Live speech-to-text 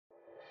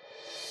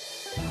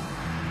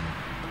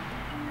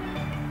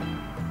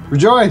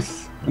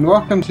Rejoice, and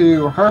welcome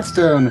to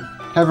Hearthstone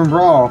Tavern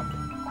Brawl,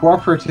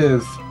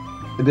 Co-Operative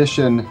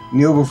Edition,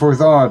 Kneel Before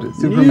Zod,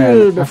 Superman,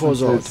 Kneel Before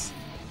Zod.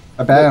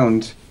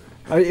 Abound.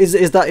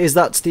 Is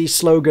that the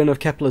slogan of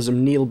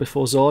Keplerism, Kneel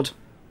Before Zod?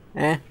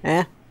 Get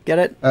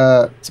it?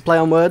 It's a play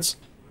on words?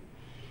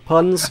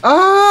 Puns?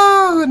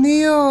 Oh,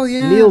 Kneel,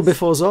 yes. Kneel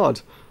Before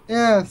Zod.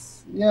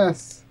 Yes,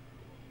 yes.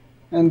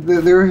 And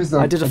there is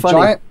I did a funny.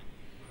 giant...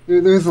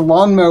 There's a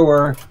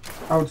lawnmower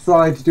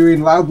outside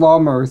doing loud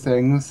lawnmower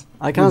things.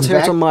 I can't hear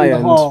it on my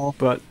end,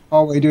 but...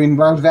 hallway doing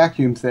loud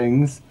vacuum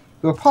things.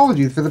 So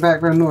apologies for the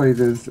background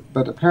noises,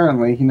 but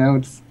apparently, you know,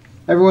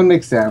 everyone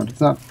makes sound. It's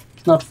not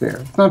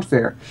fair. It's not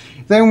fair.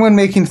 Is anyone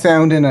making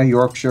sound in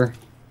Yorkshire?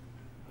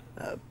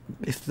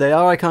 If they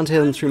are, I can't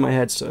hear them through my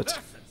headset.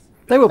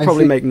 They will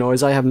probably make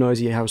noise. I have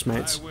noisy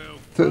housemates.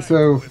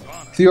 So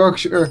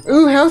Yorkshire...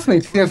 Ooh,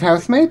 housemates! You have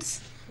housemates?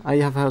 I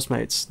have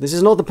housemates. This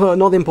is not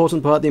the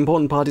important part. The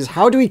important part is,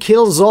 how do we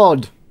kill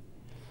Zod?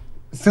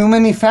 So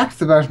many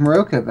facts about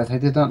Meroka that I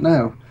did not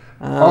know.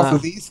 Also,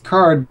 these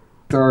cards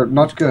are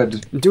not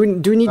good. Do we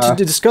need to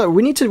discuss?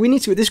 We need to.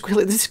 This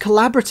is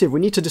collaborative. We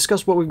need to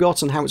discuss what we've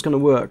got and how it's going to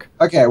work.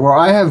 Okay. Well,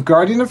 I have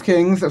Guardian of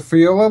Kings,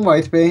 Friola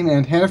Lightbane,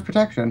 and Hand of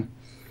Protection.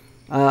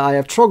 I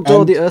have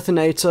Trogdor the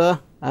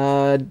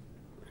Earthinator,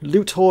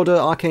 Loot Hoarder,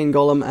 Arcane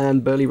Golem,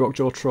 and Burly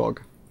Rockjaw Trog.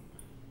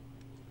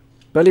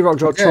 Burly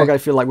Rockjaw Trog, I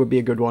feel like would be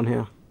a good one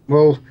here.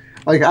 Well,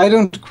 like, I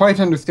don't quite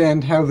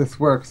understand how this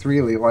works,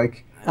 really.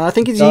 Like, I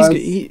think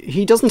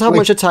he doesn't have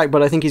much attack,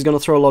 but I think he's going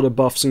to throw a lot of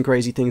buffs and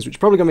crazy things, which is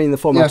probably going to be in the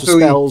format of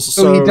spells.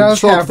 So he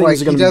does have, like,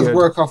 he does good.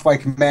 work off,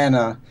 like,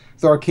 mana.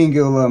 So Arcane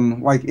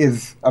Golem, like,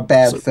 is a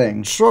bad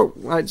thing. It's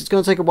going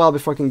to take a while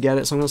before I can get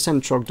it, so I'm going to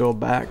send Trogdor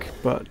back,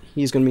 but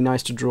he's going to be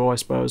nice to draw, I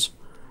suppose.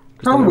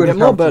 Probably would have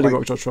more helped, Burly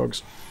Rockjaw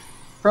Trogs.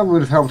 Probably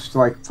would have helped to,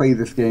 like, play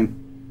this game.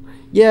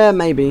 Yeah,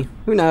 maybe.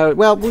 Who knows?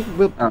 Well,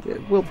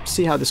 we'll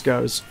see how this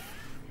goes.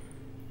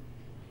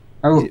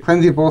 I will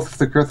cleanse you both of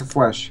the curse of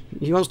flesh.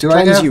 He wants to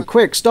cleanse you.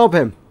 Quick, stop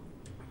him!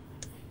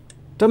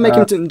 Don't make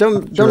him.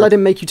 Don't let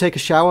him make you take a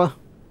shower.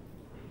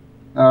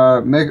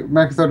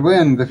 Mechazod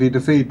wins if he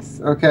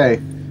defeats.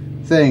 Okay,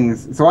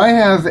 things. So I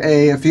have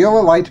a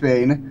Friola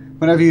Lightbane.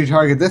 Whenever you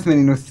target this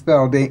minion with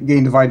spell,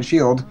 gain Divine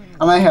Shield,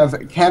 and I have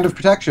Hand of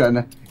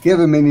Protection. Give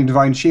a minion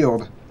Divine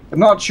Shield. I'm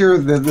not sure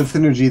the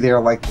synergy there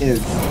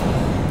is.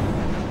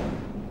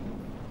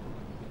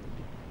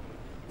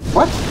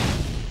 What?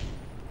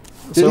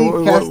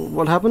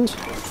 What happened?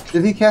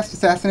 Did he cast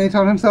Assassinate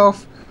on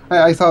himself?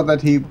 I thought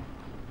that he...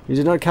 He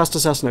did not cast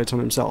Assassinate on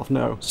himself,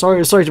 no.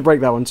 Sorry to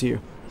break that one to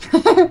you.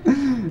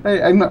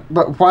 I'm not...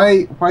 But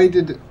why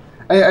did...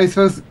 I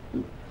suppose...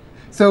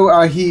 So,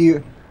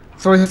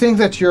 So I think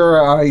that your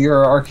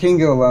Arcane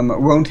Golem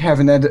won't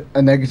have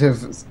a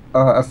negative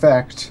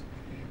effect,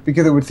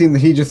 because it would seem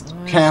that he just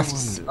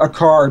casts a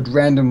card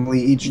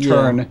randomly each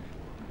turn.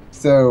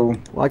 So...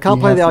 Well, I can't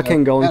play the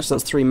Arcane Golem because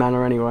that's 3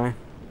 mana anyway.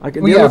 The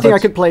only thing I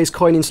could play is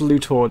Coin into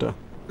Loot Hoarder.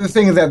 The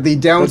thing is that the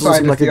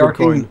downside of the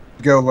Arcane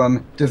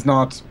Golem does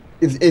not...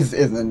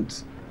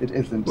 isn't. It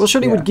isn't. Well,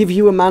 surely it would give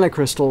you a mana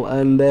crystal,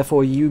 and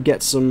therefore you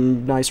get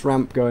some nice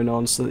ramp going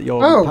on so that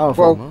you're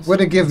powerful. Oh, well, would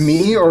it give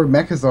me or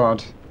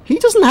Mechazod? He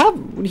doesn't have...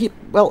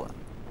 Well,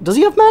 does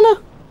he have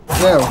mana?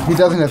 No, he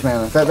doesn't have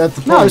mana. That's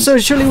the point. No, so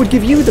surely it would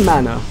give you the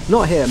mana,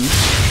 not him.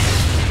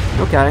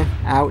 Okay,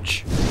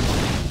 ouch.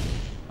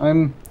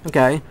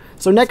 Okay.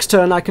 So next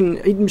turn I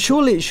can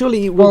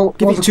surely will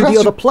give it to the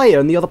other player,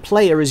 and the other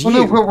player is you.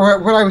 No,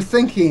 what I was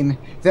thinking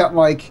that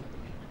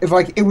if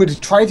it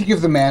would try to give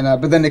the mana,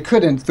 but then it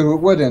couldn't, so it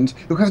wouldn't.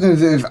 The question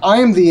is if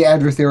I am the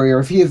adversary or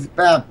if he is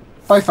by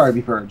fire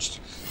be purged.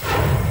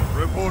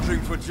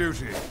 Reporting for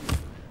duty.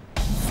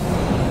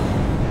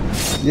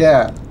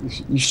 Yeah,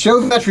 you show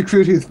that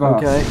recruit who's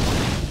boss. Okay.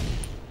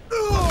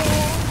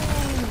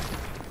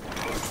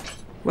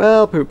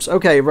 Well, poops.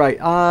 Okay, right.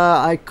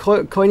 I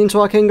coin into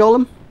Arcane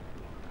Golem.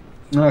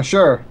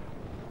 Sure.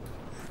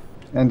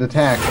 And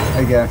attack,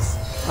 I guess.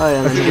 Oh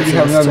yeah, I think you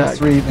have another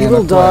 3 mana. He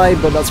will die,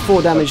 but that's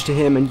 4 damage to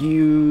him, and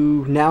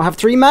you now have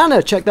 3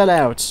 mana. Check that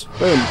out.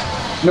 Boom.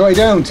 No, I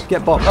don't.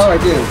 Get bopped. Oh, I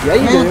do. Yeah,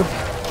 you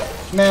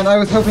do. Man, I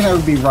was hoping I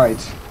would be right.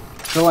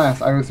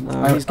 Alas, I was...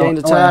 he's gained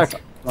attack.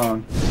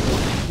 Wrong.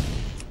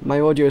 My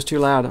audio is too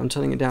loud. I'm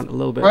turning it down a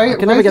little bit. I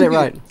can never get it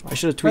right. I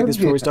should have tweaked this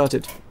before we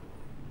started.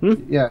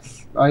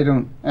 Yes, I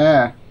don't...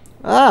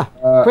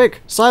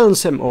 Quick,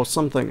 silence him or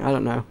something. I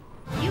don't know.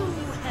 You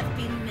have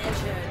been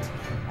measured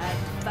and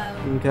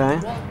found. Okay.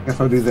 Guess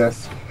I'll do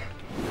this.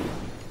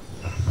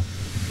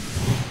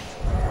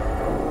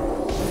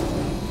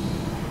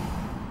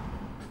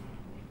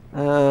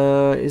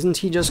 Isn't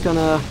he just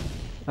gonna...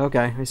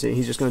 Okay, I see.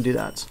 He's just gonna do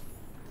that.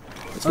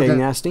 It's getting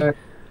nasty.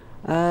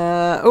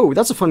 Oh,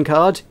 that's a fun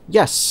card.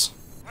 Yes.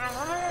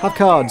 Have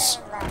cards.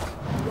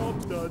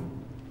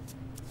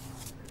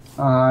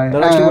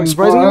 That actually works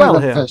surprisingly well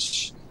here.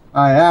 Fish.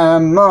 I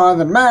am more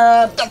than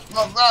mad. That's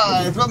the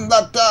rise from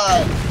that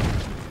die.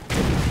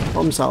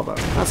 Bomb salvo.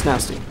 That's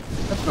nasty.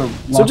 That's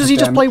so does he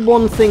just play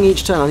one thing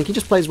each turn? I think he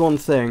just plays one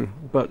thing,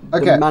 but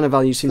the mana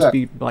value seems to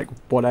be like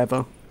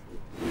whatever.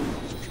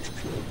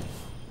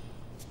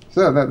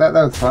 So that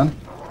was fun.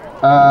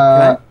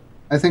 Okay.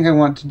 I think I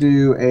want to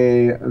do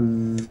a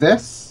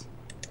this.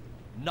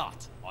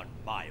 Not on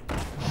my watch.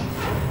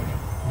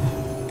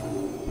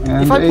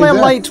 And If I play a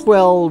this. light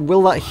well,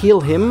 will that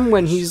heal him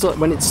when he's on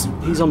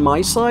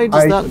my side?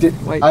 Is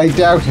wait? I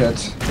doubt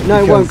it.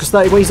 No, it won't, because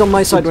when he's on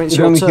my side when it's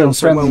your only turn, heals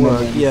so it won't friendly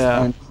work. minions,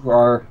 Yeah. and you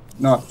are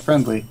not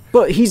friendly.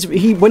 But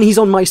when he's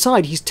on my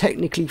side, he's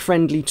technically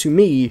friendly to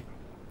me.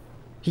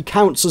 He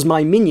counts as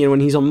my minion when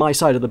he's on my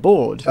side of the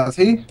board. Does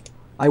he?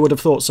 I would have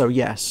thought so,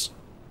 yes.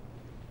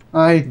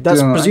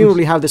 That's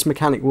Presumably how this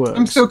mechanic works.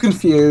 I'm so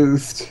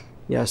confused.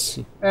 Yes.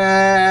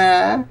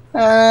 Uh,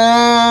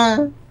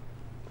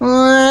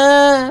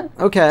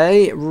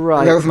 Okay,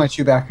 right. That was my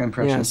Chewbacca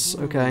impression. Yes,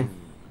 okay.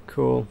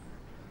 Cool.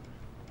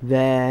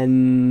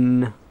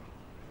 Then...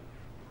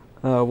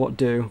 what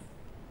do?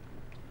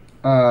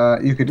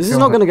 You could. This is kill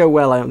not him. going to go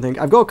well, I don't think.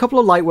 I've got a couple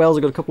of light wells,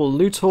 I've got a couple of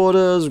loot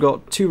hoarders, I've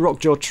got 2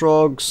 rockjaw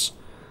trogs.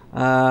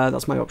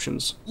 That's my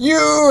options.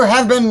 You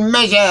have been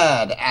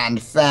measured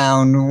and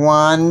found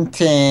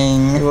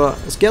wanting. Well,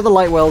 let's get the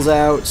light wells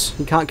out.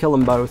 You can't kill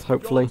them both,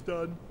 hopefully.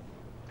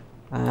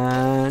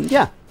 And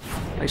yeah.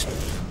 Nice.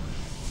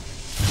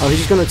 Oh, he's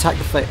just going to attack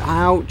the face.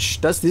 Ouch.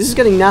 This is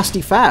getting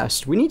nasty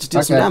fast. We need to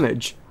do some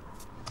damage.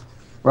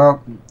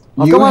 Well,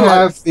 I've you got my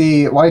have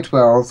the light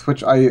wells,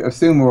 which I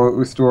assume will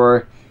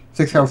restore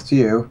 6 health to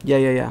you.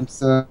 Yeah.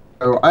 So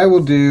I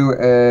will do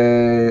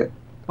a.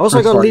 Also,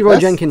 I got sorry, Leroy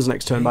this? Jenkins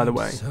next turn, by the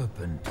way.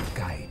 Serpent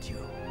guide you.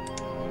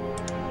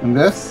 And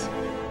this.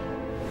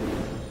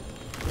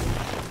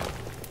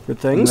 Good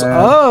things. And then-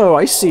 Oh,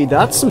 I see.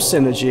 That's some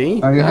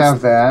synergy. Now you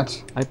have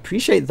that. I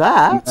appreciate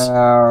that.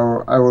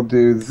 Now I will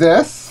do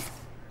this,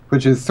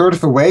 which is sort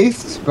of a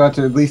waste, but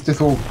at least this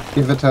will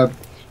give it a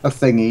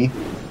thingy.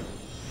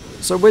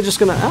 So we're just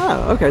gonna.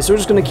 Ah, okay. So we're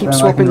just gonna keep Then I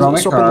swapping can draw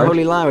my the card.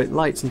 holy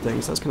lights and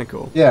things. That's kind of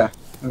cool. Yeah,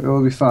 it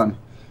will be fun.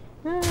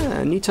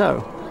 Yeah,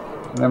 neato.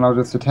 And then I'll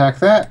just attack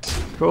that,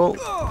 Cool.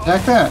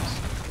 attack that,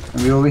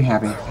 and we will be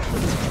happy.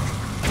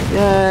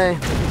 Yay.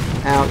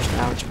 Ouch,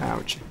 ouch,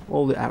 ouch.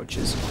 All the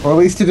ouches. Well, at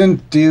least it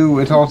didn't do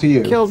it all to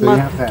you. Killed so you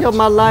have that.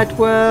 my light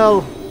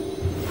well.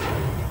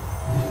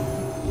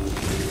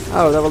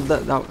 Oh,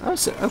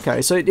 that's it.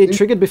 Okay, so it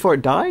triggered before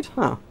it died?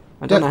 Huh.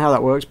 I don't know how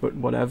that works, but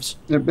whatevs.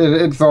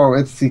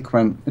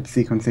 It's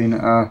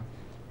sequencing.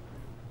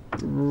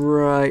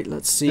 Right,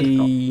 let's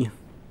see.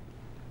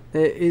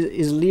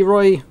 Is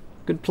Leroy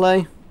good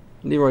play?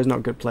 Leroy's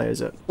not good play, is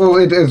it? Well,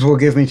 it will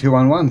give me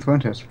 2-on-1s,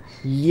 won't it?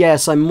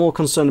 Yes, I'm more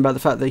concerned about the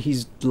fact that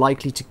he's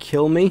likely to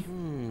kill me,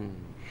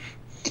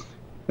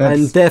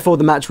 and therefore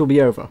the match will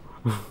be over.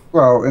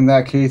 Well, in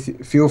that case,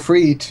 feel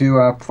free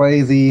to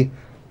play the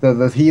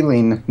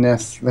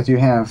healingness that you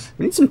have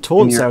We need some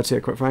taunts out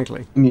here, quite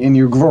frankly. in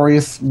your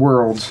glorious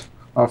world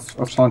of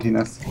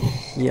tauntiness.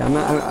 Yeah,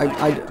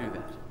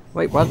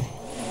 wait, what?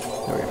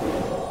 There we go.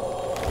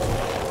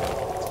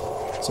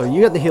 So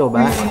you get the heal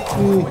back.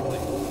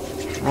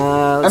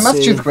 I Let's must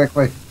see. choose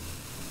quickly.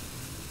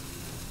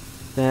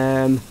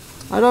 Then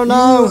I don't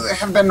know. You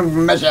have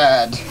been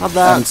measured. Have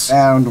that. And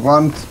found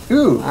one.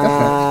 Ooh, okay.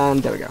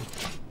 And there we go.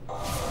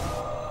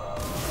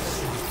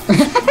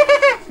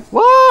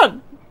 What?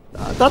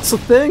 That's the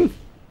thing.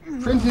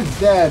 Print is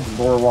dead,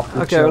 Lore Walker.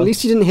 Okay, well, at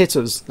least he didn't hit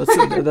us.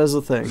 There's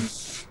the thing.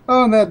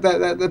 Oh, and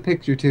that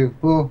picture too.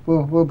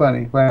 Little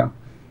bunny. Wow.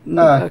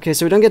 Okay,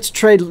 so we don't get to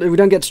trade. We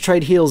don't get to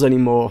trade heals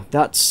anymore.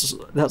 That's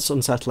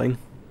unsettling.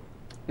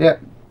 Yeah.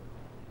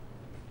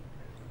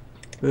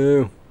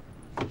 Boo.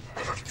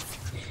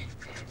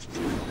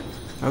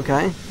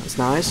 Okay, that's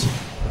nice.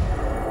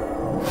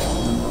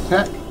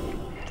 Okay.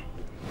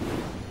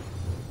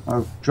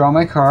 I'll draw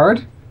my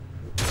card.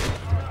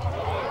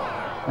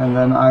 And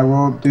then I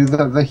will do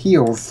the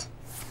heals.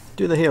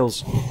 Do the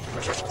heals.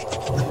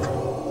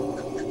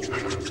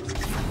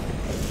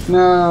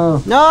 No.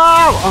 No!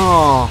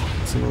 Oh,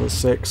 it's another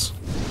 6.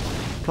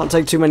 Can't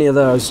take too many of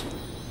those.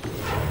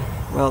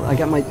 Well, I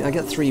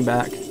get 3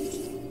 back.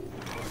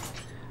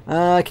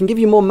 I can give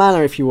you more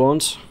mana if you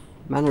want.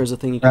 Mana is a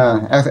thing you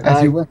can.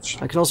 As you wish.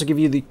 I can also give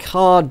you the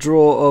card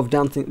draw of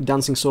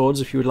dancing swords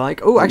if you would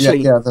like. Oh, actually,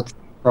 Yeah, that's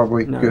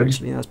probably no, good.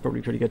 actually, that's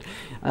probably pretty good.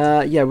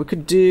 Yeah, we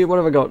could do. What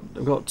have I got?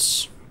 I've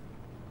got.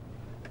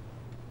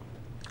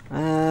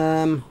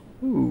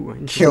 Ooh,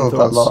 interesting Kill the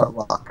thoughts. Lore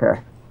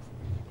Walker.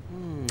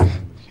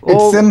 Or-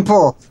 It's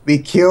simple. We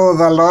kill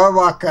the Lore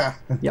Walker.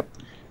 Yep.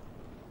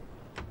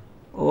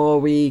 Or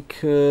we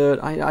could.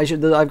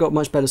 I've got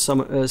much better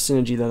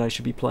synergy that I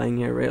should be playing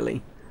here.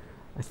 Really,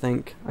 I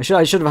think I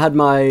should have had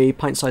my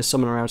pint-sized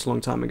summoner out a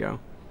long time ago.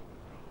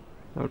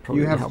 That would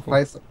probably You be have helpful. a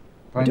I do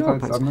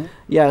have Pint-sized pints. summoner?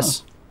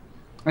 Yes.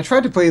 I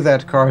tried to play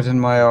that card in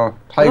my I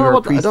Tiger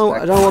don't, Priest know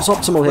deck. what's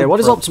optimal here. What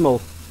is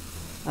optimal?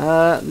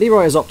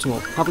 Leroy is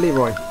optimal. Have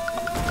Leroy.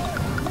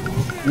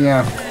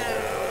 Yeah.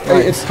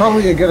 Right. It's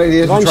probably a good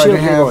idea to Divine try Shield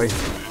to have Leroy.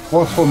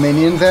 multiple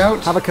minions out.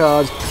 Have a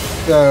card.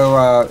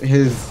 So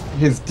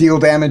his deal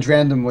damage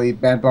randomly,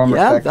 bad bomber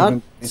Yeah,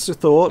 effect. that's a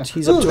thought.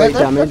 He's up Ooh, to 8 that's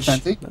damage.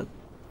 fancy.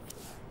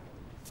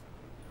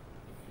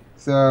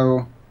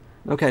 So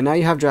Okay, now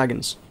you have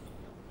dragons.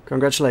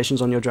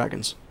 Congratulations on your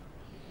dragons.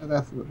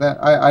 That's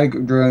that. I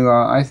drew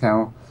Ice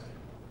Howl.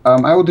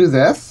 I will do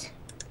this.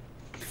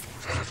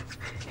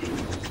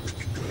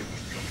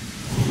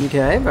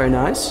 Okay, very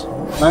nice.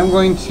 I'm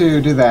going to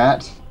do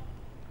that.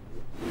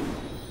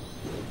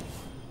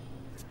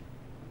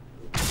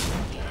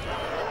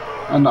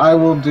 And I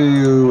will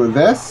do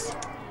this.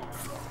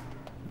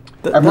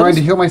 I'm going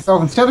to heal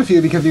myself instead of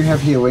you because you have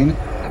healing.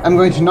 I'm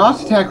going to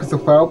not attack with the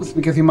whelps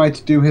because he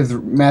might do his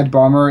Mad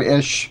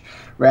Bomber-ish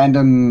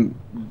random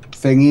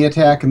thingy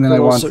attack, and then I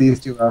want these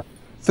to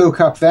soak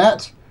up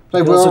that. But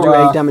I will also do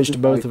 8 damage to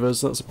both of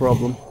us, that's a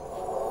problem.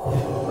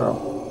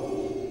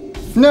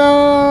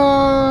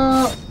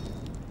 No!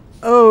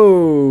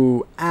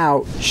 Oh,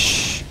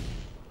 ouch.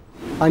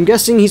 I'm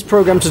guessing he's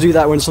programmed to do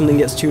that when something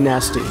gets too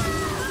nasty.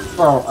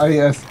 Well,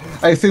 I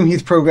assume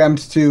he's programmed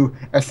to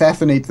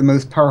assassinate the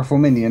most powerful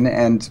minion,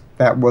 and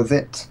that was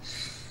it.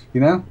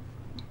 You know?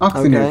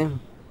 Oxenu. Okay.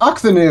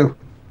 Oxenu!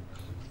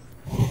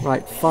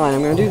 Right, fine,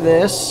 I'm going to do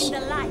this. In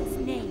the light's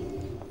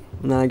name.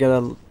 And then I get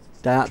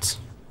that.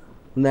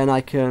 And then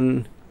I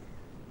can...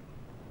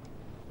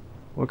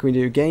 What can we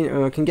do?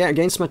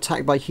 Gain some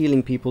attack by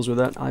healing peoples with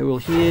it. I will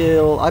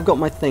heal... I've got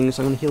my thing,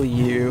 so I'm going to heal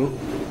you.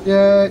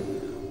 Yeah.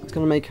 It's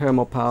going to make her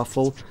more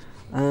powerful.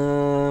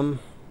 A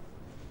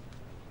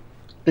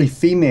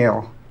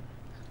female.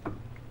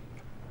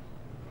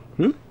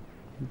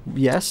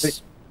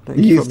 Yes. Thank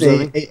You you for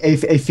used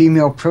observing. a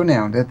female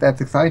pronoun.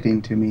 That's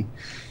exciting to me.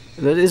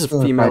 That is a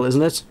female,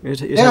 isn't it?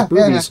 It Yeah, has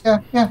boobies.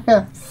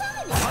 yeah.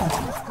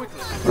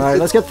 Right,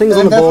 let's get things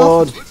on the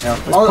board. Yeah.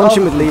 Let's punch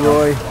him with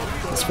Leroy.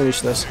 Let's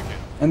finish this.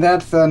 And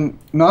that's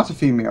not a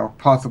female,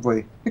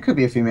 possibly. It could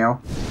be a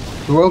female.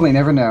 The world may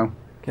never know.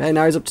 Okay,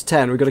 now he's up to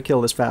 10. We've got to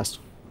kill this fast.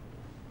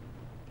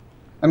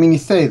 I mean, you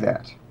say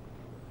that.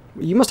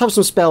 You must have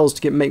some spells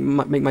to make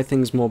my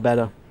things more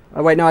better.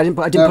 Oh wait, no, I didn't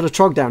put a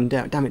trog down.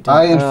 Damn it.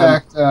 I in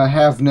fact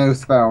have no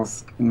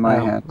spells in my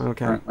hand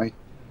okay. currently.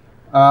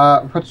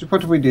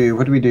 What do we do?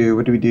 What do we do?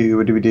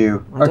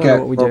 I don't know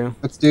what we do.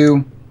 Let's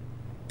do.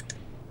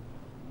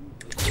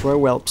 Throw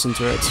whelps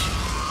into it.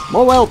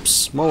 More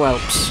whelps! More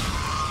whelps.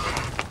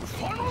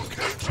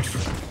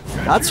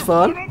 That's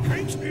fun.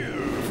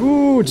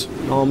 Food!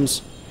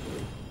 Noms.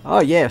 Oh,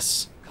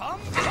 yes.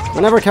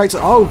 Whenever a character...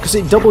 Oh, because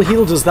it double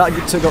healed us,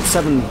 that so got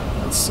 7.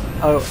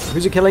 Oh,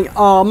 who's it killing?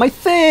 Oh, my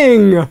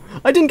thing!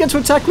 I didn't get to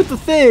attack with the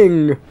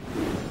thing!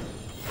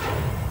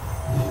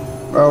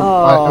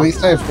 Well, at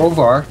least I have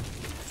Bolvar.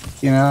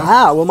 You know?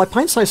 Ah, well, my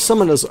pint-sized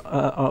summoner's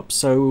up,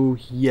 so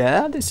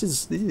yeah,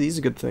 these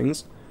are good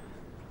things.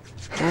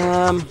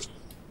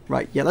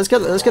 Right, yeah, let's get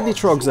the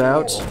trogs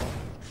out.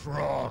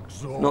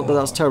 Not that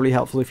that's terribly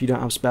helpful if you don't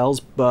have spells,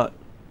 but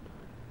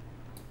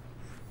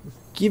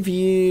give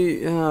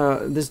you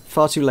this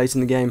far too late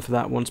in the game for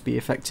that one to be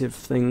effective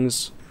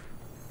things.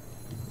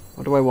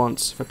 What do I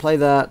want? If I play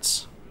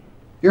that,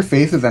 Your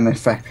face is an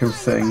effective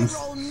things.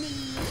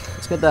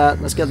 let's get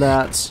that. Let's get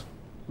that.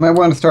 Might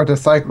want to start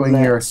cycling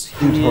your Let's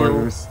heal.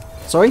 orders.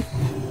 Sorry.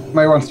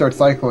 Might want to start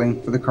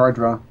cycling for the card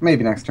draw.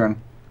 Maybe next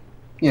turn.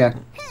 Yeah,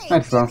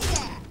 might as well.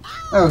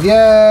 Oh,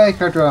 yay!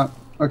 Card draw.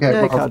 Okay,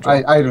 Yay, well, card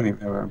draw. I don't even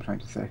know what I'm trying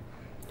to say.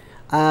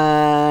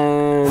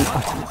 And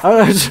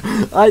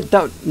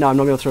no, I'm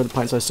not going to throw the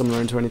pint-sized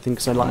summoner into anything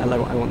because I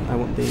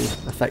want the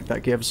effect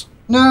that gives.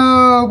 No,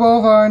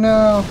 Bolvar,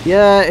 no.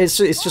 Yeah, it's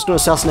just going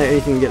to assassinate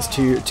anything that gets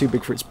too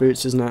big for its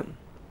boots, isn't it?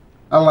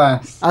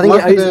 Alas. I think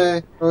Lucky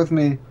day, go with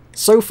me.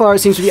 So far, it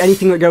seems to be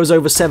anything that goes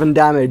over 7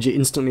 damage, it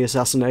instantly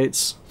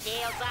assassinates.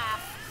 Shields up.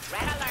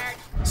 Red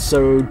alert.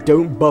 So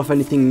don't buff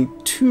anything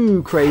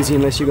too crazy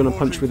unless you're going to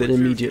punch with it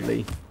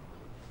immediately.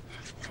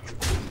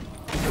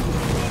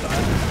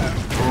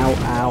 Ow,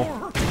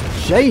 ow.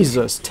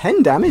 Jesus,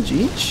 10 damage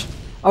each?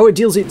 Oh, it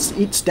deals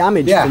each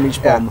damage from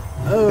each bomb.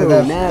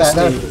 Oh,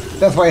 nasty.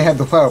 That's why I had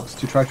the whelps,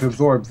 to try to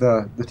absorb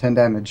the 10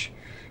 damage.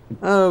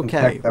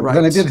 Okay, right.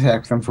 Then I did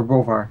attack them for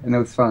Bolvar, and it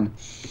was fun.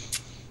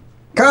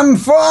 Come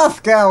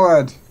forth,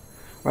 coward!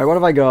 Right, what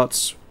have I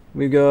got?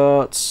 We've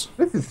got...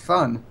 This is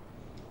fun.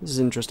 This is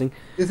interesting.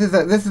 This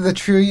is a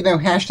true, you know,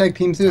 hashtag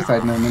team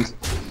suicide moment.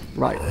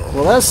 Right,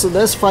 well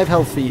there's 5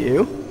 health for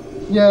you.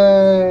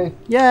 Yay!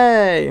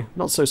 Yay!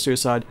 Not so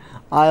suicide.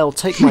 I'll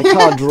take my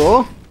card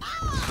draw.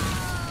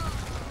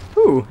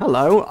 Ooh,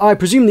 hello. I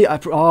presume I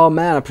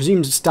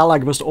presume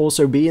Stalag must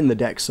also be in the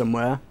deck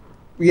somewhere.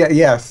 Yeah,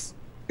 yes.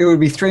 It would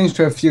be strange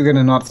to have Fugan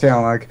and not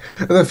Stalag.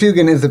 Although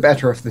Fugan is the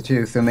better of the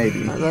two, so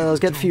maybe.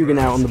 Let's get Fugan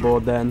out on the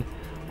board then.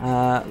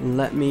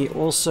 Let me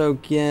also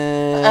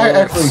get...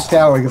 Actually,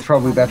 Stalag is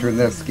probably better in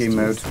this game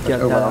mode. Get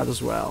that as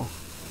well.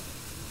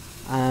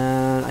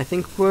 And I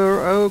think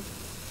we're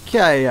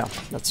okay. Yeah,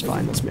 that's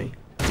fine. That's me.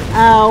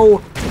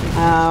 Ow!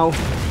 Ow!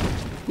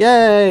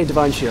 Yay!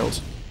 Divine Shield.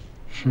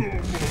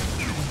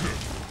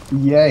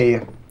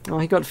 Yay. Oh,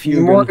 he got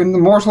Fugan. In the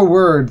mortal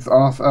words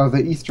of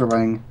the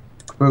Easterling,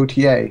 quote,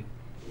 yay.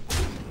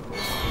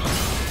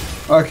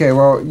 Okay,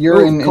 well,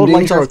 you're in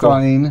danger of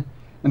dying,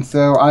 and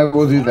so I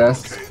will do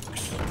this.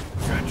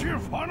 Get your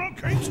funnel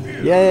cakes here.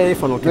 Yay,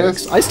 funnel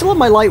cakes. Yes. I still have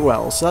my light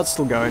well, so that's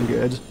still going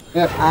good.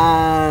 Yep.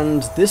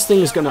 And this thing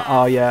is gonna...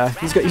 Oh, yeah.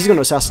 He's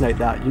gonna assassinate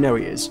that. You know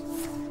he is.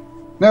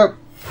 Nope.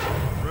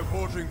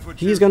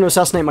 He's gonna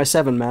assassinate my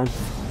 7, man.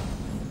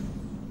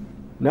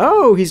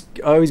 No, he's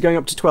going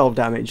up to 12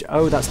 damage.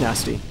 Oh, that's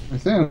nasty.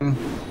 Assume.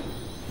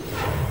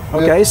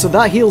 Okay, so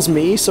that heals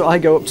me, so I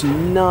go up to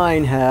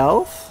 9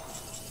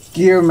 health.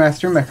 Gear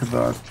Master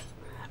Mechazod.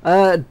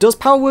 Does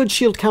Power Word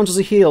Shield count as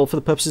a heal for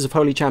the purposes of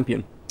Holy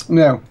Champion?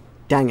 No.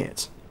 Dang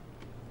it.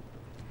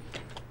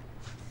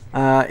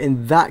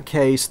 In that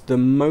case, the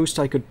most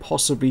I could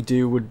possibly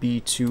do would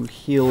be to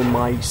heal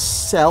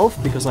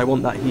myself, because I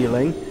want that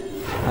healing.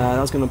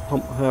 That's going to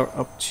pump her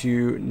up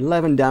to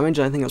 11 damage.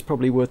 I think that's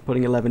probably worth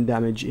putting 11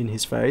 damage in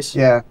his face.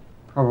 Yeah,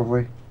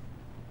 probably.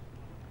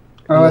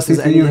 Unless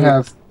Let's see, you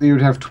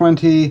would have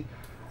 20.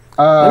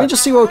 Let me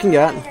just see what we can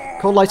get.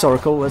 Cold Light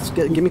Oracle.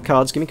 Give me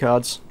cards. Give me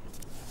cards.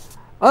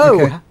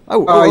 Oh, okay.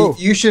 oh.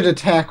 You should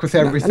attack with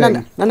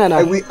everything. No.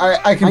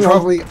 I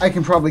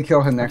can probably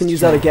kill him next. I can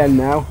use that again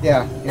now.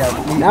 Yeah.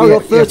 Now we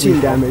got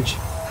 13 damage.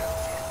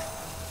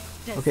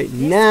 Okay,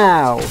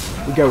 now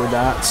we go with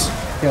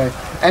that. Okay,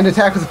 and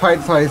attack with a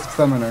pint-sized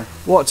summoner.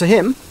 What, to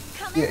him?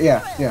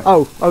 Yeah.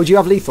 Oh, do you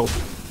have lethal?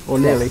 Or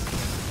nearly?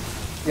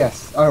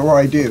 Yes, or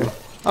I do.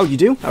 Oh, you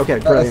do? Okay,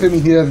 brilliant.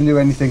 Assuming he doesn't do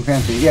anything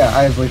fancy. Yeah,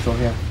 I have lethal,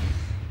 yeah.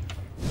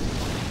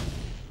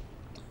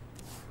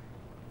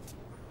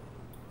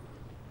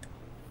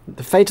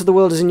 The fate of the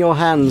world is in your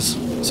hands.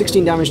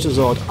 16 damage to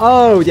Zod.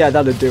 Oh, yeah,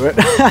 that'd do it.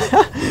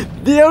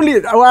 the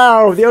only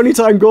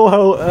time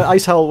Gorehell,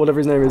 Icehowl, whatever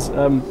his name is,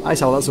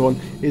 Icehowl, that's the one,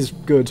 is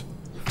good.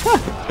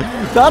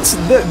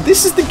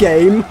 This is the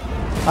game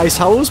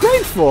Icehowl was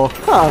made for.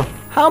 Huh,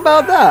 how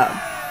about that?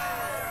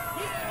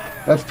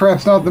 That's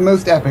perhaps not the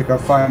most epic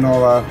of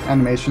final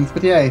animations,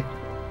 but yay.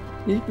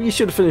 You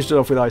should have finished it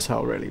off with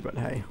Icehowl, really, but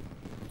hey.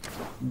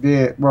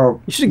 Yeah,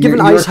 well, you should have given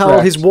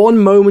Icehowl his one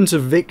moment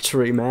of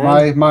victory,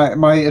 man.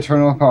 My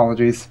eternal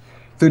apologies.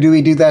 So do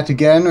we do that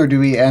again, or do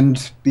we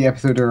end the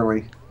episode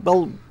early?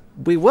 Well,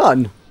 we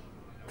won.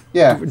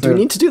 Yeah. Do we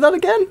need to do that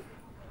again?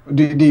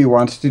 Do you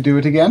want to do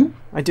it again?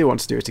 I do want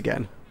to do it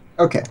again.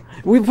 Okay.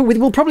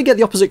 We'll probably get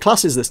the opposite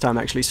classes this time,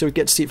 actually, so we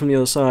get to see it from the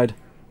other side.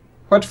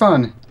 What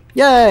fun.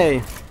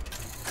 Yay!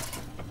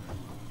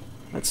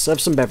 Let's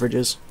serve some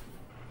beverages.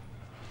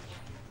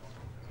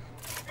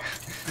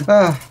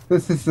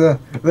 This is the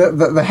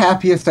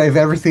happiest I've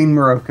ever seen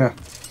Meroka.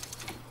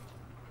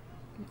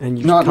 And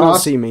you can't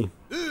see me.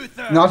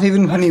 Not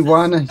even when he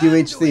won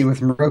UHC was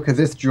Meroka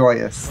this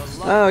joyous.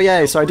 Oh,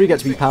 yay, so I do get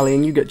to be Pally,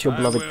 and you get your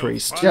beloved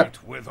priest. Yep.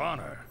 Well,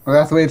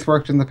 that's the way it's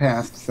worked in the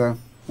past, so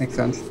makes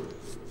sense.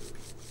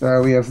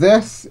 So we have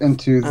this,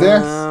 into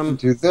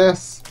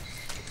this.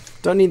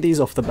 Don't need these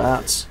off the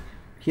bat.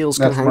 Heals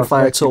can hang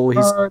fire till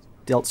he's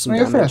dealt some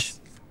damage.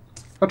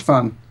 What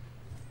fun.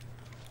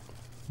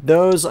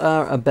 Those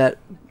are a bit...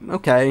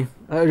 Okay.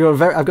 I've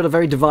got a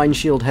very Divine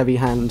Shield heavy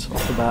hand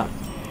off the bat.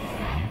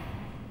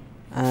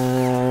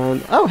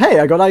 And... Oh, hey,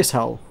 I got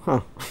Icehowl.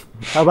 Huh.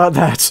 How about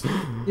that?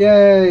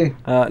 Yay!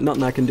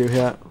 Nothing I can do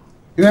here.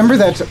 Remember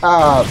that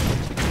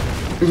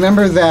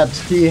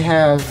he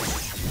has...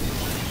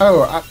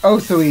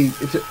 so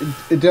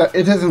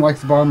it isn't like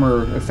the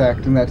bomber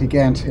effect in that he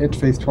can't hit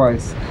face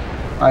twice.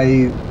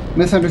 I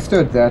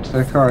misunderstood that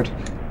card.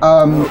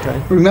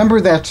 Okay. Remember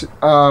that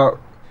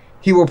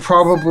he will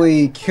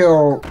probably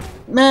kill...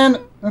 Man,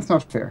 that's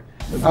not fair.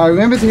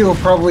 Remember that he will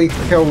probably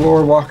kill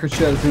Lord Walker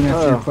Cho as soon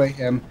as you play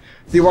him.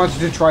 So you wanted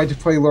to try to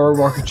play Lord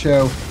Walker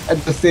Cho at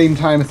the same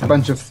time as a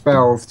bunch of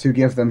spells to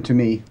give them to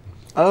me.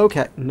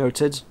 Okay,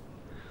 noted.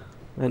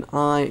 Then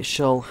I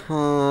shall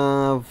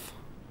have...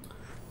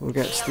 We'll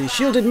get the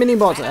shielded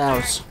minibot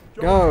out.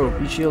 Go,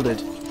 be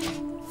shielded.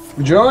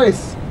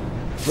 Rejoice!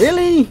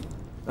 Really?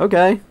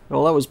 Okay.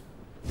 Well, that was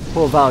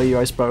poor value,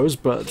 I suppose,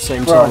 but at the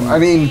same time... Well, I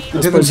mean,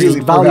 it suppose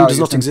really value does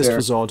not exist for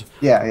Zod.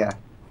 Yeah.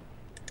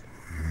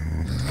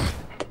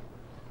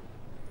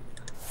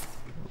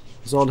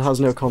 Zod has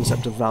no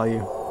concept of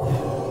value.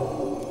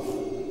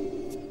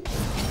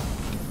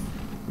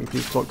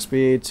 Increase clock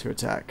speed to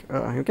attack.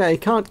 Okay,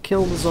 can't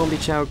kill the zombie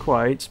chow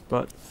quite,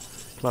 but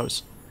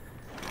close.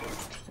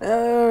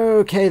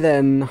 Okay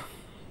then.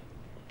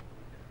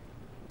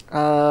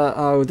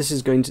 This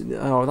is going to...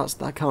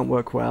 that can't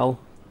work well.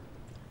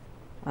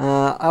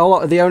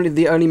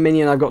 The only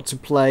minion I've got to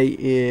play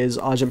is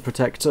Argent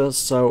Protector,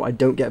 so I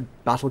don't get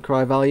Battle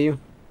Cry value.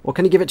 Or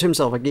can he give it to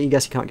himself? I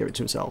guess he can't give it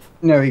to himself.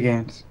 No, he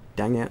can't.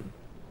 Dang it.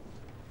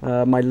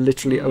 My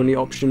literally only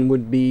option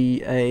would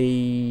be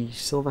a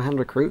Silverhand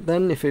Recruit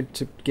then,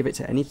 to give it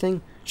to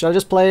anything. Should I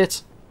just play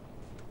it?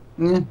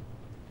 Yeah.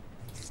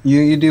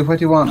 You do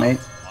what you want, mate.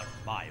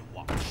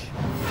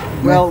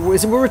 Well,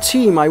 we're a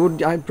team. I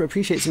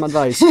appreciate some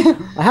advice.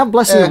 I have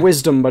Blessing of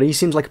Wisdom, but he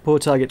seems like a poor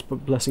target to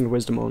put Blessing of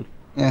Wisdom on.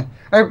 Yeah.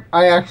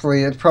 I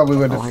actually, it probably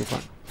would have... hang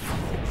on.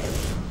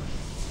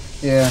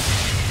 Yeah.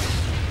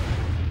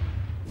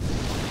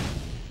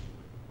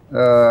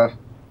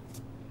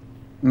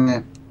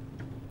 Yeah.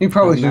 You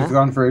probably should have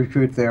gone for a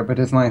recruit there, but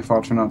it's my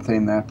fault for not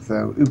saying that,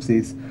 so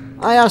oopsies.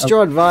 I asked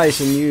your advice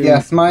and you...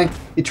 Yes, my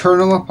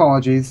eternal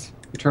apologies.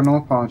 Eternal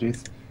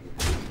apologies.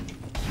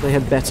 They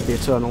had better be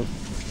eternal.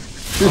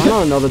 Oh,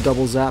 not another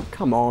double zap.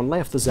 Come on, lay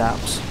off the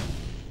zaps.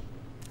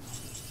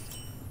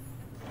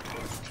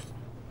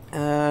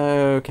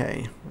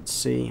 Okay, let's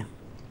see.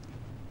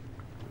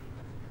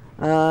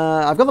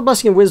 I've got the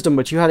Blessing of Wisdom,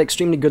 but you had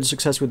extremely good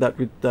success with that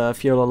with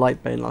Fiola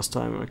Lightbane last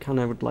time. I kind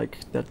of would like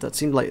that. That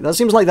seems like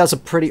that's a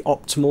pretty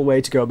optimal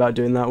way to go about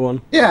doing that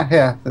one.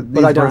 Yeah.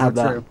 But I don't have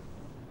that. True.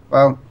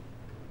 Well,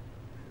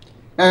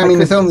 I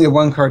mean, it's only a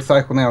 1-card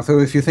cycle now, so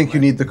if you think you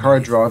need the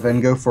card draw, then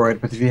go for it.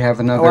 But if you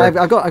have another,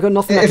 I got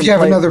nothing. If you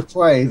have another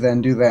play,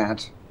 then do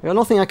that. I got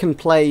nothing I can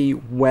play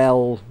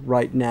well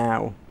right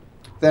now.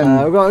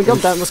 Then we got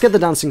that. Let's get the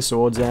dancing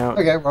swords out.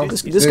 Okay, well,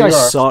 this guy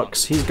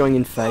sucks. He's going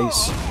in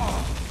face.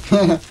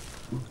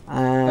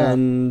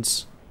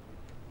 And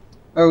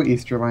oh,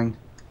 Easterling.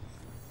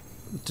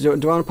 Do I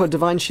want to put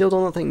Divine Shield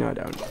on that thing? No, I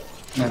don't.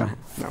 No.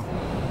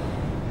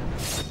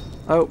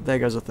 Oh, there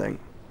goes a thing.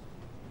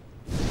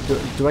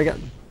 Do I get?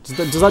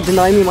 Does that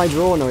deny me my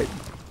draw? No,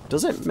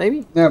 does it?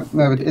 Maybe. No,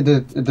 it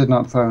did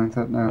not silence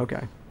it. No.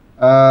 Okay.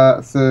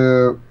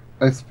 So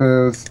I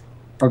suppose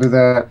I'll do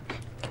that.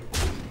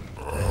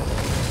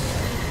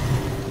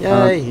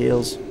 Yay,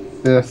 heals.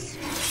 This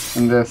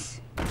and this.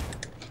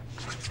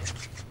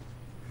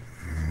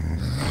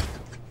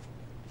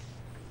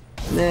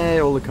 Nay,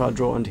 all the card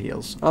draw and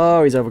heals.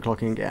 Oh, he's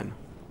overclocking again.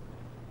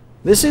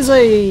 I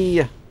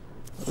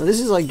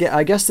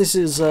guess this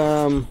is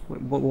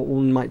what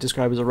one might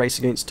describe as a race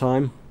against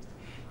time.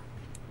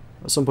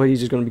 At some point he's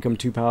just going to become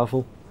too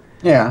powerful.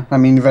 Yeah, I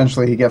mean,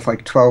 eventually he gets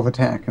like 12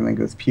 attack and then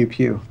goes pew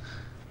pew.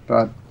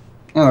 But,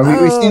 you know,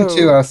 we seem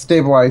to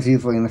stabilize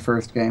easily in the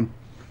first game.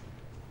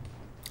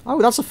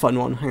 Oh, that's a fun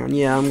one. Hang on,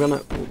 yeah, I'm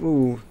gonna...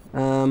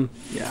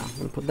 yeah, I'm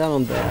gonna put that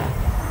on there.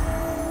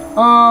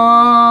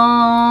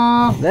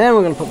 Then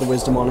we're going to put the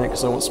Wisdom on it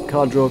because I want some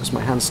card draw because my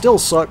hand still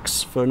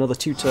sucks for another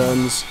 2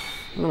 turns.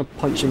 I'm going to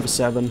punch him for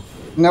 7.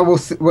 Now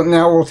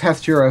we'll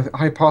test your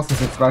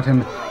hypothesis about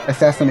him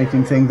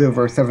assassinating things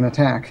over 7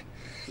 attack.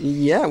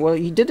 Yeah, well,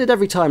 he did it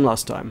every time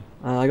last time.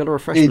 I got a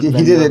refreshment.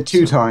 He did it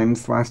 2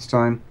 times last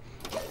time.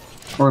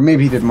 Or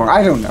maybe he did more.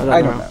 I don't know.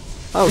 I don't know.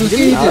 Oh, he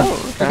did?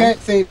 Oh, okay,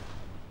 see.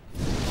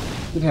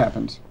 It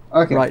happened.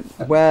 Okay. Right,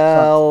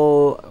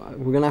 well,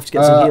 we're going to have to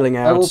get some healing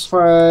out. I will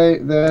try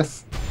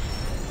this.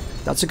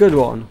 That's a good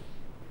one.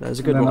 There's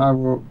a good one. Then I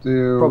will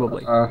do,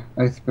 probably.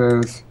 I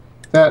suppose,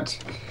 that.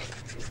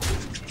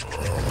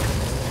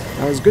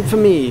 That is good for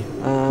me.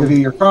 Give you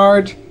your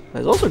card.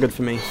 That's also good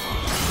for me.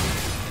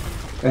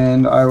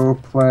 And I will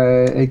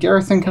play a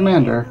Garrison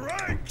Commander.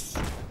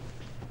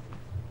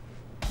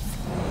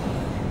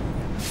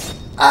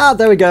 Ah,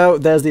 there we go.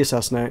 There's the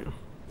Assassinate.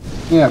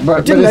 Yeah, but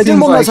I didn't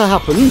want that to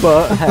happen,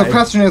 but hey. The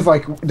question is,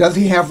 like, does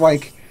he have,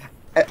 like,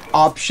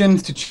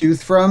 options to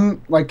choose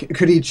from? Like,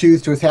 could he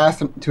choose to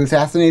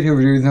assassinate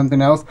whoever doing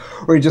something else?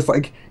 Or he just,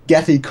 like,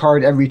 get a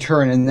card every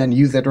turn and then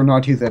use it or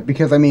not use it?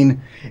 Because, I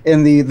mean,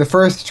 in the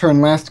first turn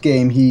last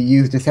game, he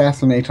used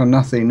Assassinate on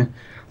nothing.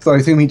 So I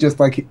assume he just,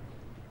 like,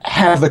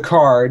 has the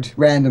card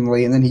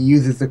randomly, and then he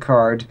uses the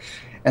card,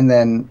 and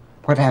then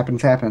what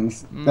happens,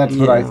 happens. That's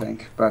what I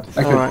think, but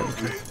I could... Alright.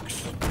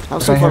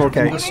 Have some funnel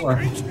cakes.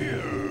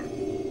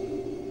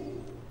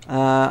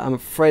 I'm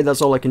afraid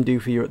that's all I can do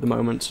for you at the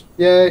moment.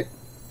 Yay.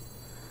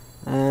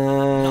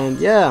 And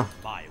yeah,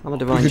 I'm a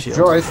Divine Shield.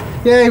 Rejoice.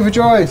 Yay,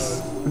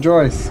 rejoice.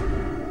 Rejoice.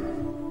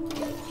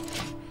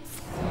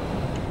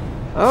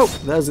 Oh,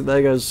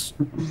 there goes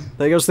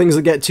things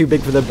that get too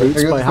big for their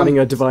boots by having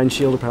a Divine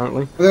Shield,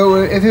 apparently.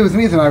 Though, if it was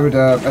me, then I would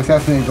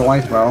assassinate the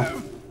Lightwell.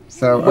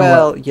 So.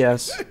 Well,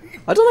 yes.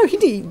 I don't know.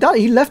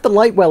 He left the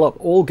Lightwell up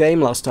all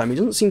game last time. He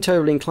doesn't seem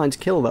terribly inclined to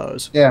kill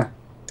those. Yeah.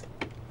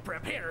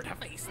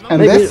 And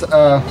maybe this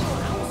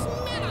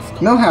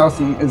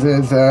Millhouse is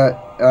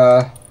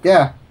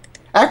yeah.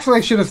 Actually,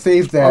 I should have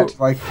saved that,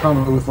 like,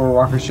 combo with Lord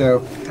Walker's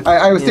show.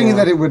 I was thinking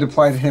that it would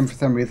apply to him for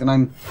some reason.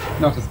 I'm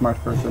not a smart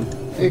person.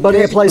 But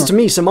it applies to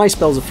me, so my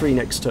spells are free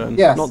next turn.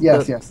 Yes,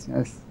 yes.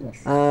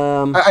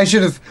 I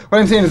should have... What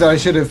I'm saying is that I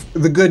should have...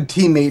 The good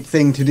teammate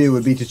thing to do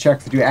would be to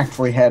check that you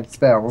actually had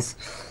spells.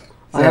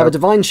 So, I have a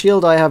Divine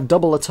Shield, I have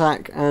double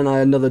attack, and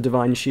another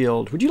Divine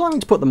Shield. Would you like me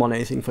to put them on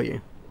anything for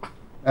you?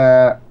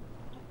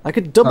 I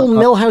could double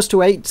Millhouse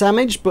to 8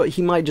 damage, but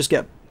he might just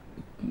get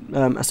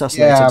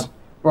assassinated. Yeah,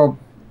 well...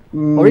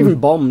 or even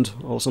bombed,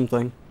 or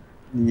something.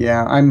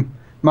 Yeah,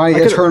 my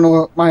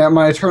eternal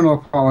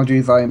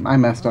apologies, I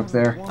messed up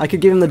there. I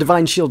could give him the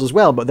Divine Shield as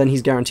well, but then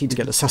he's guaranteed to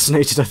get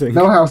assassinated, I think.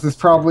 Millhouse is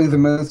probably the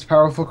most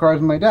powerful card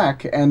in my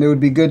deck, and it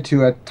would be good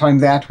to time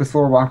that with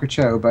Lord Walker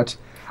Cho, but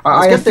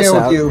I have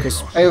failed you.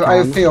 I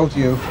have failed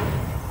you.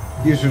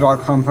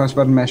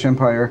 User.com/button mesh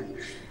empire.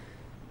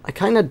 I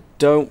kind of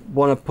don't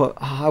want to put...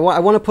 I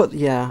want to put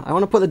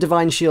the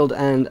Divine Shield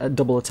and a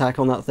double attack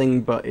on that thing,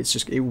 but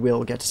it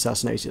will get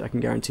assassinated. I can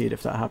guarantee it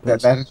if that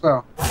happens. That as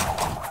well.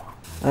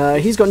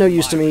 He's got no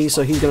use to me,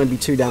 so he's going to be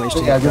 2 damage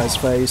to that guy's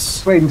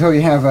face. Wait until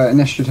you have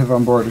initiative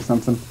on board or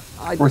something.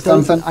 I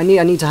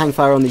need to hang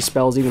fire on these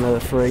spells, even though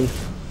they're free.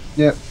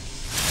 Yep.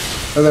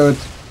 Although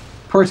it's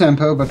poor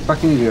tempo, but what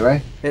can you do,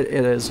 right? It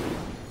is.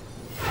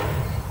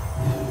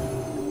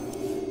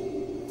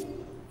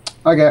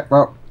 Okay,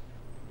 well.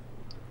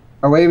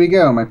 Away we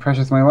go, my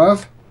precious, my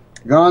love.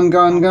 Gone,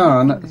 gone,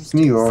 gone.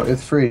 Smeagol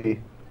is free.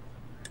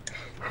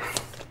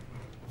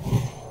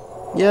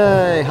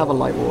 Yay, have a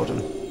Light Warden.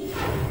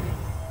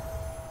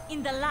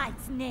 In the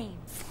light's name.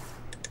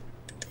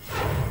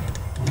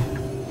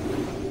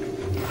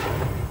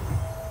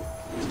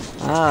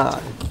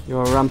 Ah,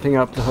 you're ramping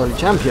up the Holy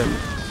Champion.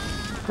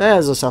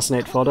 There's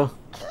Assassinate fodder.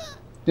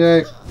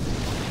 Yay.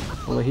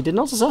 Although he did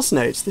not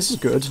assassinate. This is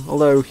good.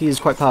 Although he is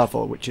quite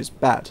powerful, which is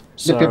bad.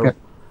 So, Yep.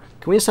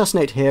 can we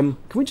assassinate him?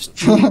 Can we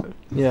just...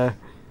 yeah.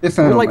 If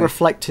Can we, like, only.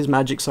 reflect his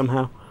magic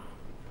somehow?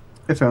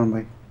 If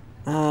only.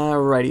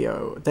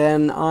 Radio.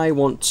 Then I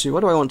want to...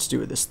 What do I want to do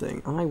with this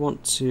thing? I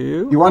want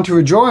to... You want to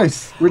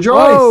rejoice! Rejoice!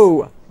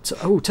 Oh!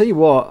 Tell you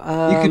what.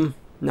 could-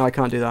 No, I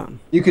can't do that.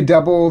 You could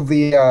double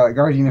the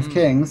Guardian of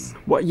Kings.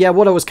 What I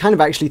was kind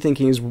of actually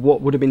thinking is what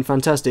would have been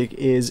fantastic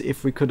is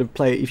if we could have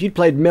played... If you'd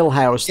played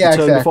Millhouse the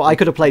turn before, I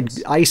could have played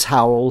Ice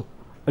Howl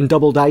and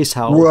doubled Ice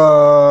Howl.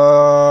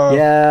 Whoa!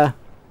 Yeah.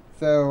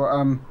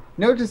 So,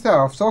 note to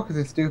self, Tulkas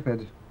is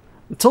stupid.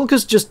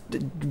 Tulkas just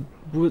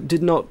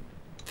did not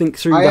think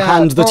through the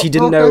hand that he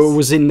didn't know Tulkas-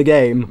 was in the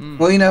game.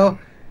 Well, you know,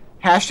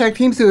 hashtag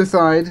Team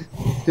Suicide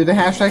did a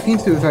hashtag Team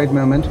Suicide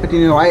moment, but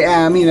you know, I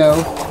am, you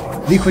know,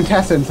 the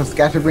quintessence of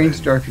scatterbrained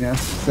derpiness,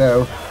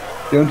 so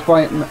don't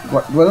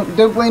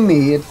blame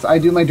me. I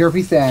do my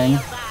derpy thing.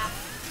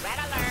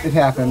 It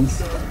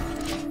happens.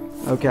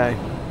 Okay.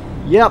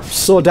 Yep,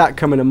 saw that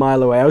coming a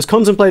mile away. I was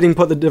contemplating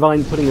putting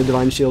the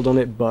divine shield on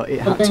it, but it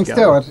had But to go.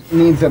 still, it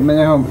means that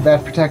now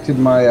that protected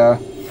my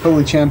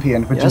holy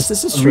champion, which Yes,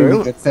 is this is a really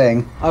true. good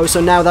thing. Oh, so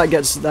now that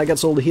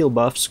gets all the heal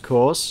buffs, of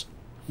course.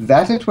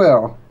 That it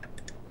will.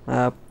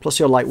 Plus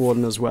your Light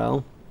Warden as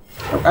well.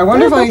 I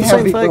wonder if They're I about the have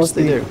same the effects,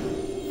 they ability.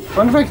 do. I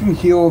wonder if I can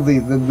heal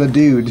the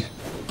dude.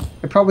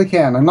 I probably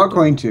can. I'm not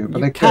going to,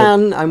 but I You could.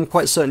 can. I'm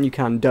quite certain you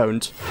can.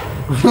 Don't.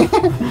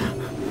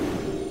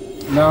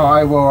 No,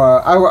 I will.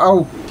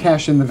 I'll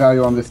cash in the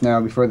value on this now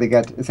before they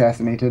get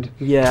assassinated.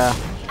 Yeah.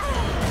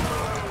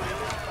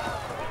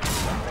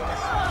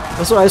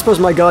 That's why I suppose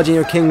my Guardian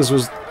of Kings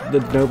was the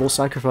noble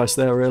sacrifice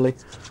there, really.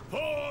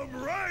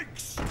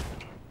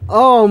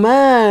 Oh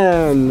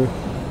man!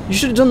 You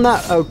should have done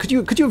that. Oh, could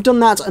you have done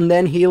that and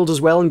then healed as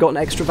well and gotten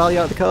extra value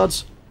out of the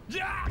cards?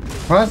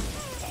 What?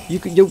 You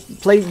could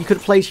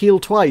have played heal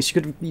twice.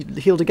 You could have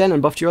healed again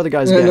and buffed your other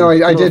guys again. No,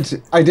 I Could've-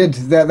 did. I did.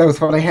 That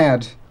was what I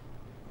had.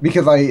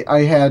 Because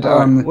I had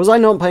Alright. Was I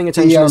not paying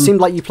attention? the, It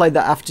seemed like you played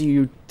that after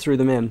you threw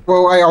them in.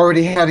 well, I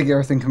already had a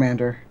garrison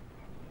commander.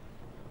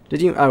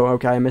 Did you? Oh,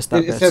 okay, I missed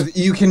that It bit. says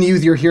you can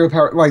use your hero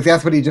power. Like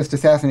that's what he just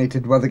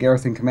assassinated was a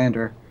garrison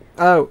commander.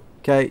 Oh,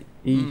 okay.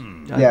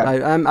 Yeah.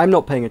 I'm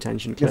not paying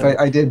attention. Yes, Clearly.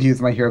 I did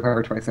use my hero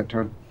power twice that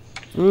turn.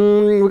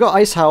 We got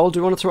Ice Howl. Do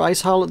you want to throw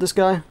Ice Howl at this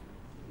guy?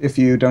 If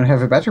you don't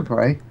have a better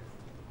play,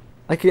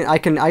 I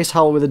can Ice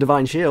Howl with a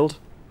Divine Shield.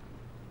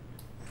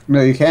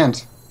 no, you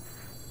can't.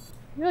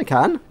 Yeah, I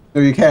can.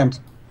 No, you can't.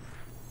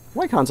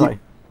 Why can't I?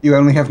 You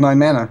only have 9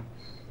 mana.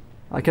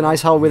 I can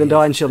Ice Howl with a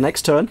Divine Shield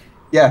next turn.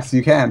 Yes,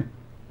 you can.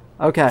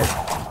 Okay,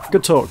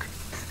 good talk.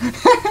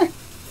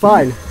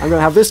 Fine, I'm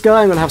gonna have this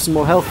guy. I'm gonna have some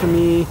more health for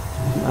me.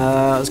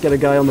 Let's get a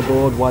guy on the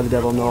board. Why the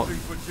devil not?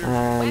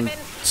 And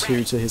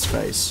 2 to his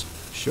face.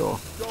 Sure.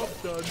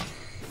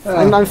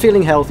 I'm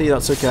feeling healthy.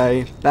 That's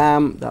okay.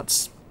 Bam.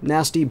 That's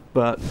nasty,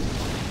 but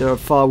there are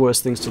far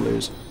worse things to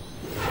lose.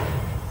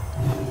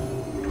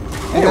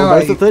 Hey, No, we're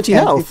both at 30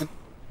 can't health.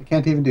 I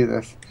can't even do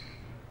this.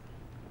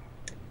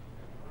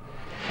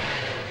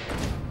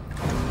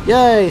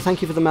 Yay!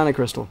 Thank you for the mana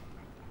crystal.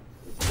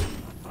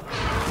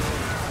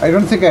 I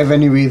don't think I have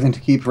any reason to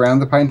keep around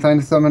the Pine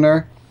Sign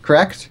Summoner,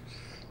 correct?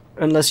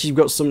 Unless you've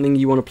got something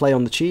you want to play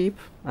on the cheap.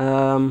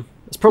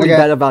 It's probably Okay.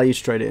 better value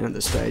to trade it in at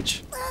this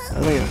stage. I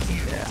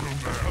think, yeah.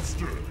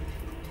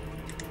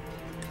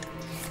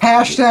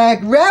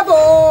 Hashtag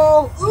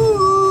Rebel!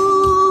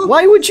 Ooh!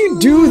 Why would you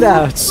do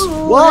that?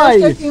 Ooh, Why?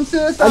 hashtag Team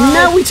Suicide! And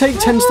now we take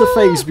 10 to the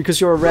face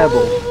because you're a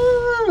rebel.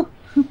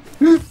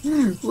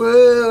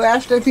 Woo!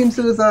 Hashtag Team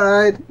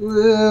Suicide!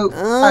 Woo!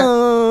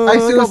 Oh, I I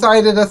got-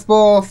 suicided us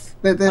both.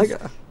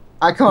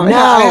 I can't.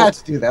 Now- I had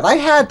to do that. I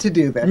had to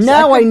do this.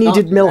 Now I could not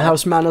needed do that.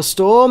 Millhouse Mana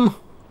Storm.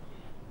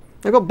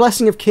 I got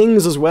Blessing of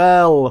Kings as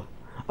well.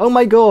 Oh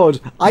my god.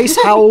 Ice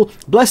Howl,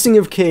 Blessing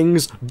of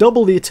Kings,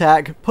 double the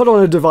attack, put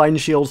on a Divine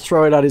Shield,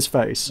 throw it at his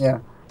face. Yeah.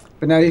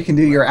 But now you can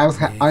do your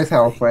Ice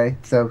Howl play,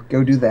 so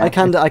go do that.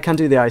 I can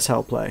do the Ice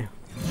Howl play.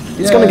 It's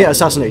Yeah. gonna get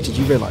assassinated,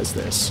 you realise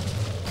this.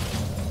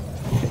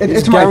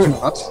 It might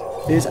guaran- not.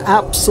 It is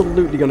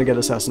absolutely gonna get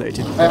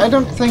assassinated. I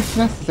don't think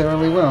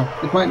necessarily will.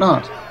 It might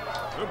not.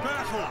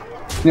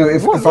 You know,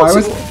 if What's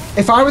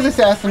if I was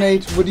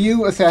assassinate, would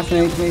you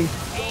assassinate me?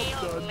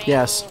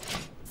 Yes.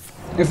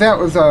 If that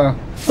was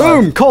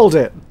Boom! Called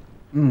it!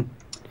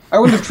 I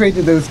wouldn't have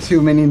traded those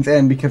 2 minions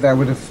in because I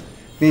would have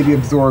maybe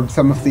absorbed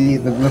some of the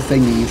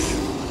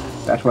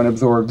thingies that one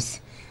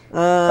absorbs.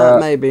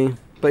 Maybe.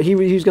 But he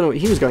was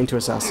going to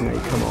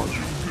assassinate, come on.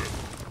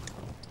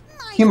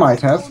 He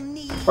might have,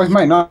 or he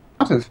might not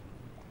have.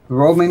 The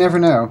world may never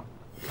know.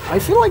 I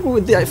feel like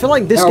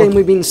this game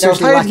we've been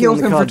seriously if I had lacking healed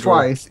on the him for card draw.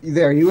 twice,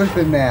 there, you would have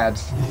been mad.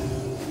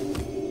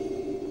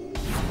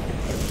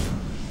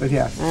 But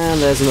yeah.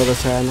 And there's another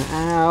turn.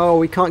 Ow,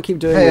 we can't keep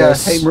doing Hey,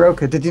 this. hey,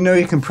 Meroka, did you know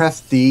you can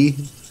press D?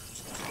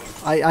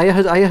 I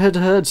had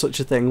heard such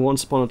a thing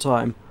once upon a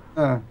time.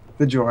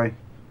 The joy.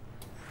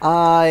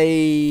 I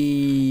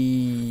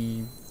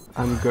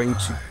am going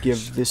to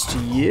give this to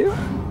you.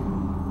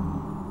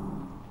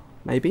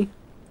 Maybe.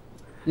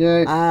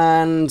 Yeah.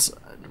 And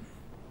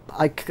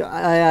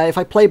if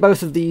I play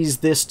both of these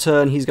this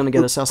turn, he's going to get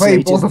Play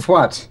assassinated. both of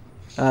what?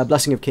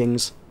 Blessing of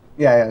Kings.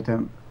 Yeah,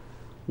 don't.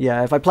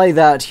 Yeah, if I play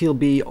that, he'll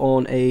be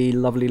on a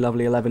lovely,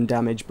 lovely 11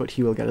 damage, but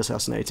he will get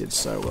assassinated.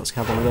 So let's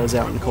have one of those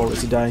out and call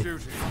it a day.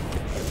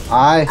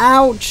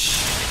 Ouch!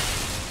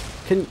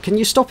 Can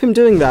you stop him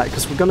doing that?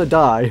 Because we're gonna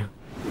die.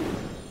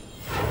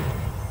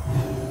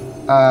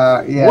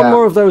 Yeah. One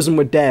more of those and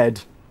we're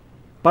dead.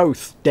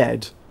 Both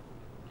dead.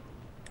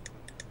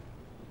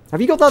 Have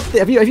you got that?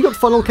 Have you got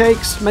funnel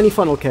cakes? Many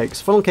funnel cakes.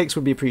 Funnel cakes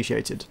would be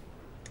appreciated.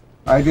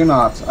 I do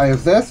not. I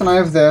have this and I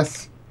have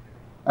this.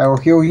 I will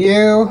heal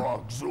you,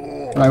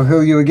 and I will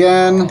heal you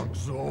again,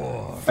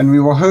 and we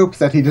will hope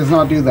that he does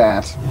not do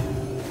that.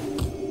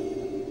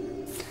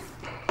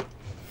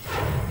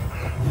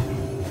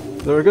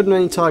 There are a good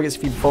many targets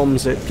if he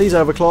bombs it. Please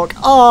overclock.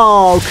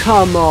 Oh,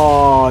 come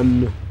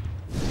on!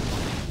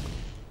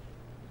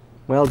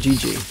 Well,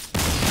 GG.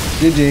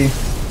 GG.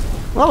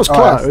 Well, that was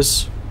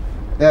close.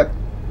 Yep.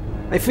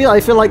 I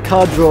feel like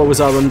card draw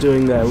was our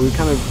undoing there. We were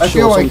kind of I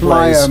feel short on like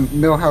my plays.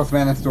 Millhouse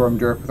Mana Storm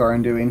derp was our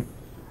undoing.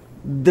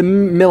 The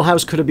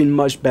Millhouse could have been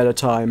much better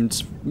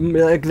timed.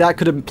 That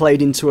could have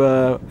played into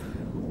a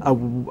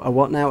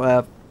what now?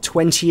 A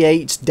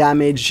 28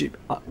 damage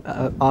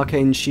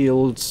arcane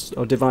shield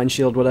or divine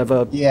shield,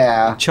 whatever.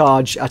 Yeah.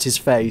 Charge at his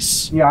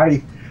face. Yeah.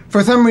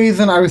 For some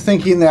reason, I was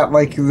thinking that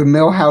like the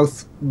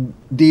Millhouse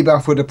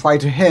debuff would apply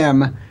to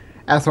him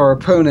as our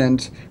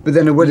opponent, but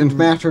then it wouldn't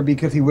matter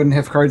because he wouldn't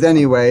have cards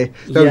anyway.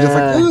 So I was just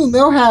like, ooh,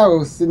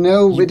 Millhouse.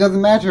 No, it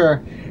doesn't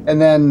matter. And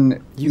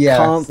then you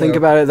can't think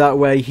about it that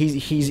way.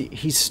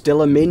 He's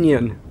still a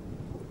minion.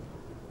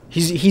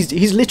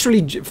 He's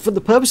literally, for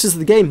the purposes of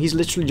the game, he's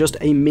literally just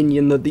a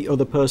minion that the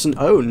other person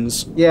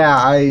owns.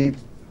 Yeah,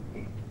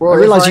 well,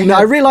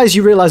 I realize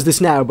you realize this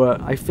now,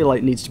 but I feel like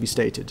it needs to be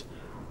stated.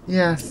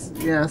 Yes.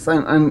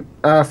 I'm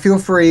feel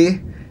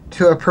free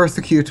to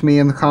persecute me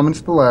in the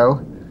comments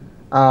below.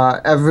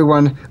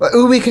 Everyone,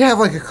 ooh, we could have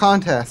like a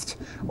contest,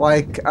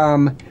 like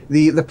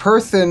the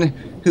person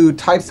who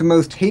types the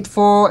most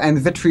hateful and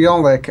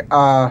vitriolic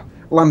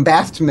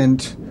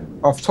lambastment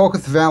of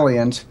Tulkas the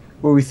Valiant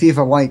will receive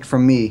a like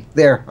from me.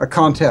 There, a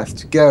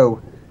contest.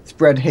 Go,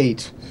 spread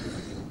hate.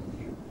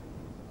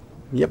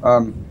 Yep.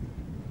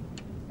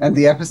 End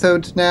the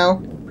episode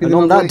now. And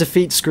on that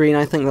defeat screen,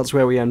 I think that's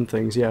where we end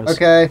things. Yes.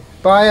 Okay.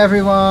 Bye,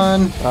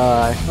 everyone.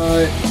 Bye.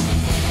 Bye.